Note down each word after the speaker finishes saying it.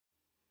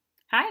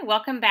Hi,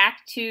 welcome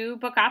back to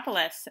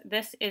Bookopolis.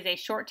 This is a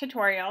short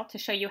tutorial to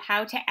show you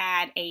how to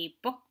add a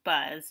book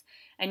buzz,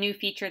 a new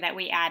feature that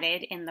we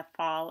added in the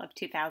fall of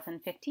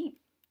 2015.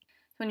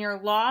 When you're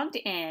logged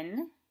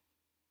in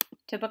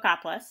to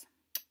Bookopolis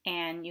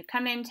and you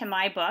come into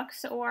My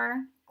Books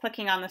or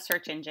clicking on the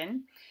search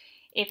engine,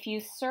 if you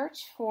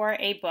search for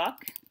a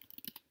book,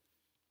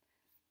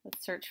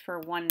 let's search for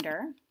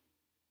Wonder.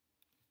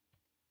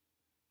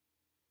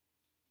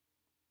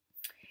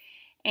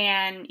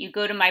 And you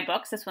go to My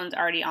Books. This one's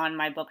already on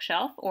my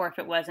bookshelf, or if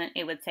it wasn't,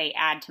 it would say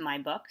Add to My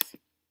Books.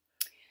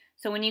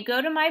 So when you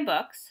go to My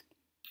Books,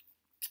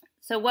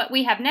 so what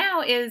we have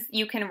now is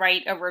you can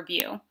write a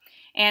review.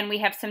 And we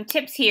have some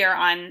tips here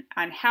on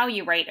how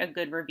you write a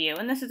good review.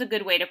 And this is a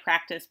good way to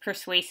practice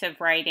persuasive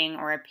writing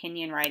or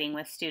opinion writing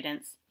with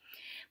students.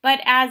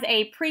 But as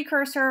a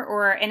precursor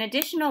or an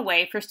additional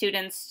way for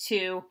students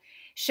to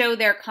show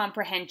their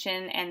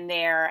comprehension and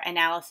their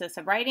analysis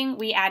of writing,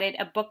 we added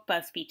a book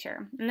buzz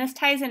feature. And this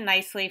ties in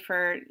nicely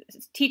for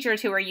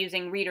teachers who are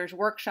using Reader's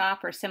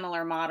Workshop or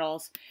similar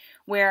models,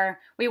 where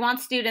we want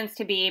students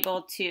to be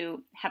able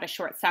to have a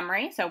short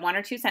summary, so 1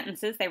 or 2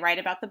 sentences they write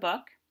about the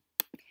book.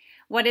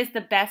 What is the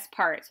best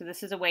part? So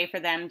this is a way for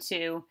them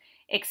to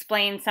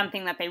explain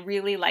something that they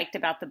really liked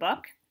about the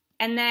book.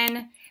 And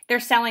then they're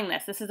selling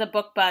this. This is a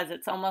book buzz.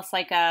 It's almost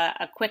like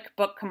a quick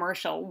book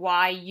commercial.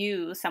 Why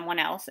you, someone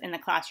else in the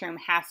classroom,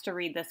 has to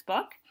read this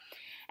book.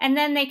 And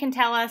then they can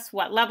tell us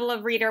what level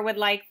of reader would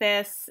like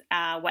this,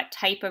 what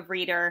type of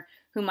reader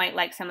who might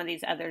like some of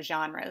these other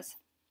genres.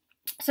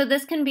 So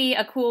this can be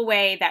a cool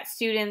way that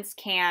students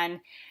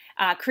can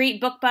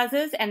create book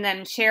buzzes and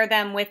then share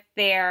them with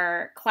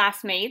their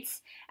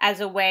classmates as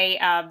a way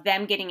of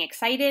them getting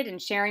excited and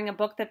sharing a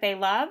book that they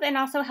love, and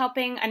also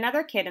helping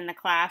another kid in the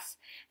class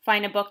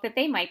find a book that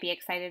they might be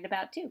excited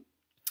about too.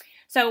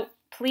 So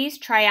please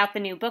try out the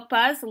new book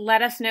buzz.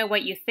 Let us know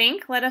what you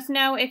think. Let us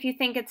know if you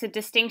think it's a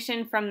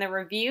distinction from the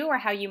review or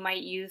how you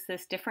might use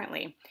this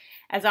differently.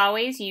 As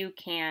always, you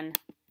can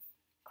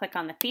click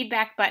on the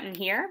feedback button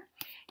here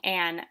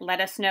and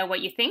let us know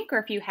what you think, or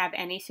if you have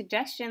any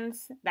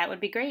suggestions, that would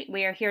be great.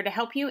 We are here to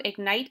help you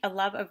ignite a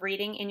love of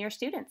reading in your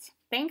students.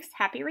 Thanks.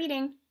 Happy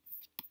reading.